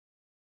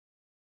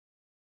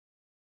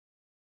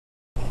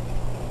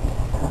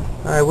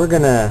Alright, we're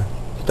gonna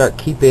start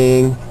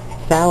keeping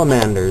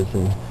salamanders,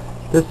 and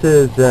this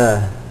is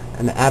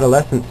an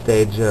adolescent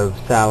stage of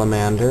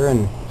salamander,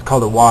 and it's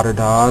called a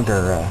Waterdog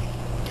or a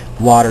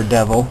water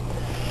devil,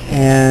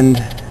 and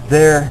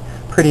they're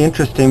pretty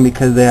interesting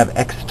because they have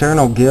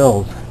external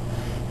gills,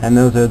 and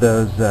those are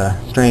those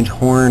strange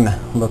horn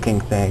looking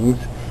things.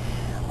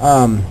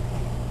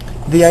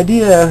 The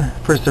idea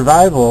for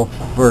survival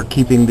for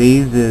keeping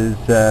these is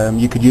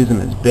you could use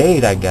them as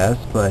bait, I guess,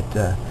 but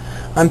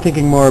I'm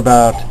thinking more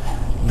about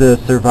the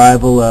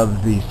survival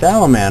of the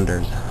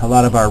salamanders. A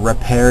lot of our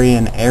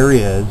riparian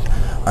areas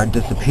are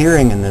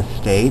disappearing in this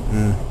state,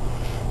 and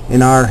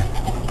in our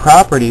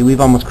property we've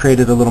almost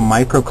created a little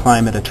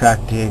microclimate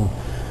attracting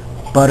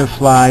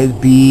butterflies,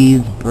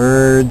 bees,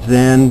 birds,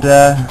 and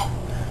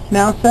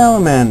now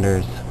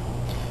salamanders.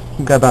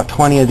 We've got about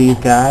 20 of these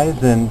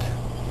guys, and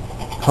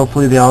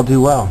hopefully they all do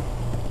well.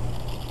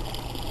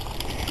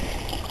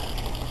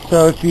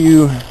 So if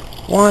you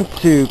want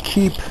to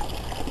keep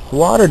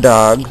water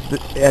dogs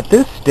at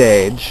this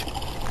stage,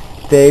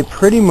 they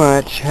pretty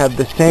much have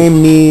the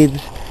same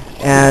needs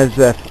as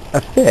a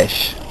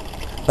fish,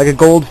 like a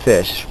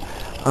goldfish.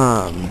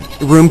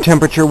 Room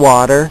temperature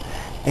water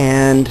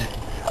and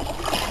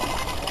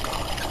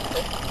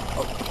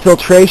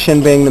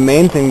filtration being the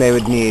main thing they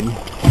would need.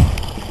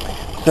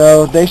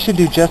 So they should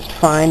do just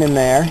fine in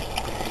there.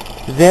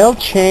 They'll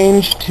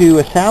change to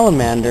a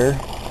salamander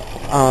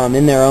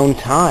in their own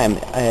time.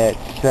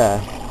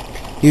 It's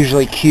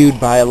usually cued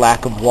by a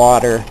lack of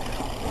water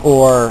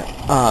or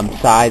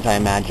size, I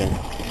imagine.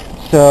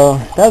 So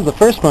that was the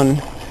first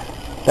one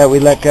that we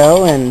let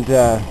go, and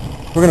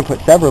we're going to put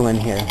several in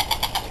here.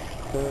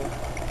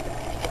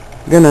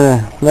 We're going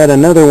to let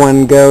another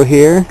one go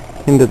here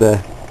into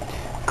the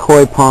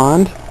koi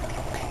pond.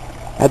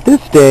 At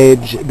this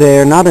stage,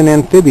 they're not an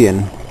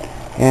amphibian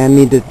and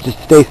need to just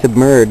stay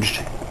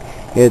submerged.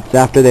 It's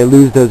after they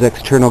lose those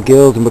external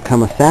gills and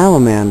become a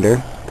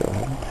salamander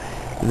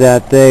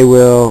that they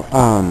will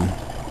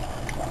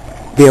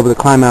be able to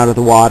climb out of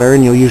the water,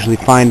 and you'll usually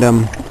find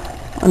them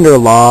under a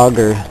log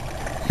or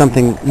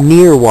something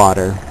near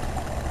water.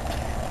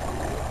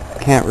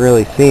 Can't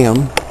really see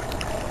them,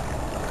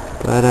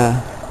 but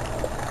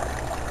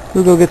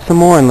we'll go get some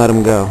more and let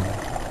them go.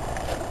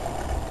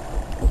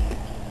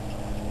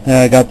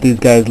 I got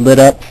these guys lit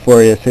up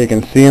for you so you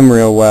can see them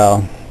real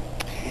well,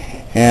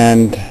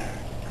 and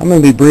I'm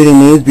going to be breeding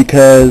these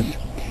because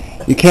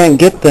you can't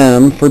get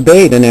them for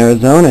bait in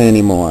Arizona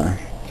anymore.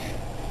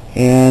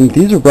 And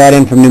these were brought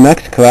in from New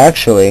Mexico,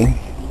 actually.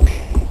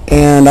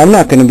 And I'm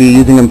not going to be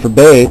using them for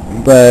bait,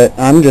 but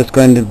I'm just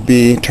going to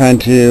be trying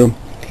to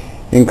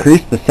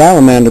increase the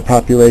salamander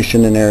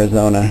population in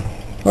Arizona,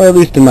 or at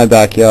least in my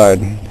backyard.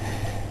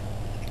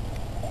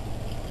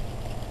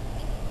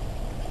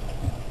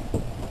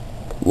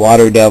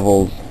 Water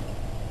devils.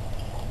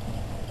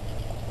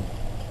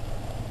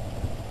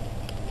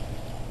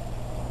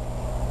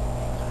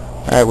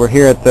 Alright, we're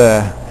here at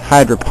the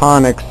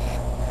hydroponics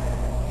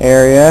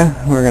area.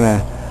 We're going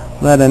to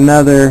let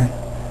another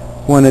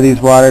one of these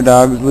water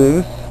dogs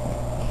loose.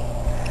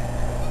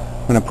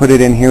 I'm going to put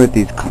it in here with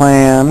these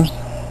clams.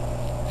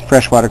 This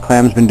freshwater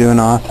clam's been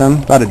doing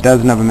awesome. About a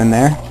dozen of them in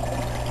there.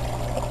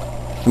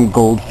 Some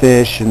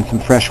goldfish and some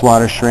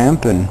freshwater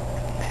shrimp, and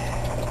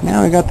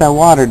now we got that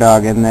water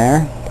dog in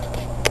there.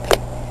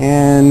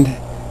 And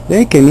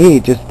they can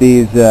eat just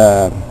these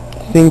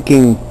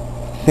sinking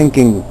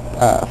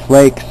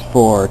flakes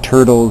for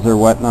turtles or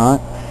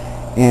whatnot,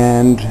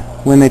 and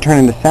when they turn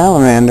into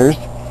salamanders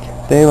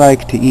they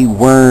like to eat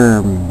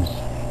worms.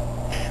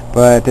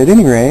 But at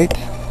any rate,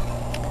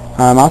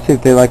 I'll see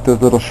if they like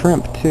those little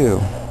shrimp too.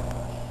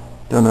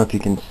 Don't know if you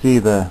can see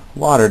the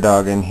water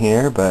dog in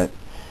here, but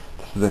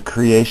this is a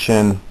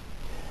creation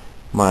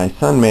my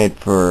son made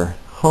for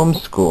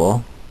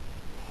homeschool,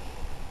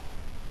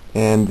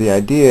 and the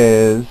idea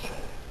is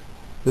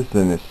this is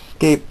an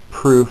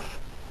escape-proof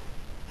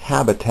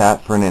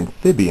habitat for an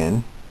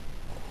amphibian,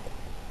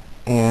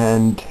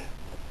 and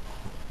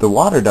the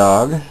water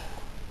dog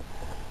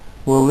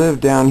will live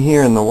down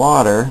here in the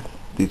water,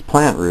 these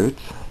plant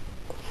roots,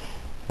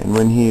 and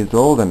when he is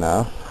old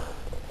enough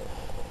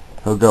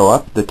he'll go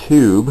up the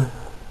tube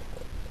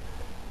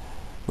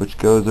which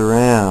goes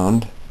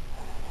around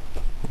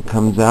and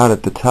comes out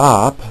at the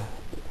top,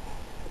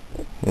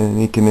 and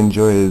he can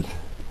enjoy his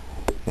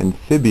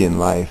amphibian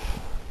life.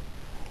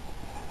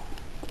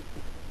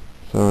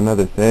 So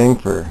another thing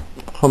for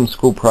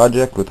homeschool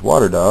project with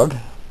Waterdog.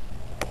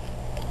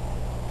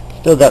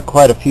 Still got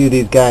quite a few of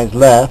these guys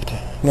left.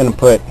 I'm going to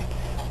put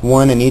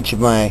one in each of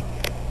my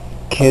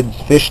kids'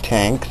 fish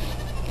tanks,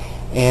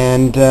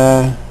 and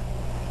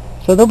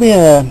so they'll be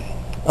a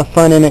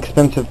fun,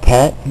 inexpensive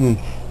pet, and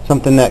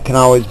something that can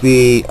always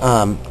be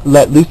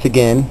let loose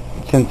again,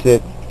 since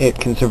it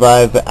can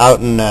survive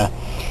out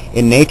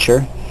in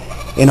nature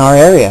in our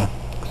area.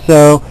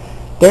 So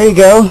there you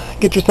go.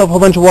 Get yourself a whole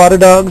bunch of water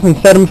dogs and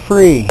set them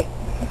free.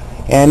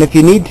 And if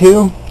you need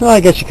to, well, I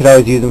guess you could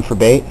always use them for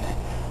bait.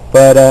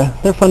 But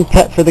they're a fun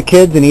pet for the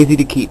kids and easy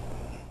to keep.